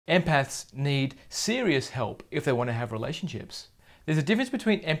Empaths need serious help if they want to have relationships. There's a difference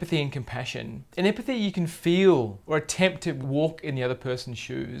between empathy and compassion. In empathy, you can feel or attempt to walk in the other person's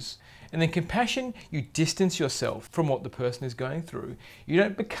shoes. And then compassion, you distance yourself from what the person is going through. You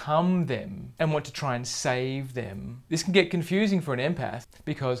don't become them and want to try and save them. This can get confusing for an empath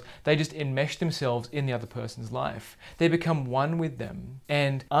because they just enmesh themselves in the other person's life. They become one with them.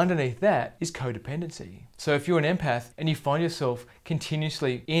 And underneath that is codependency. So if you're an empath and you find yourself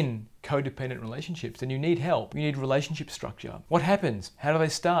continuously in codependent relationships, then you need help. You need relationship structure. What happens? How do they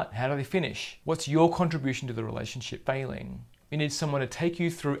start? How do they finish? What's your contribution to the relationship failing? You need someone to take you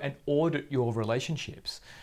through and audit your relationships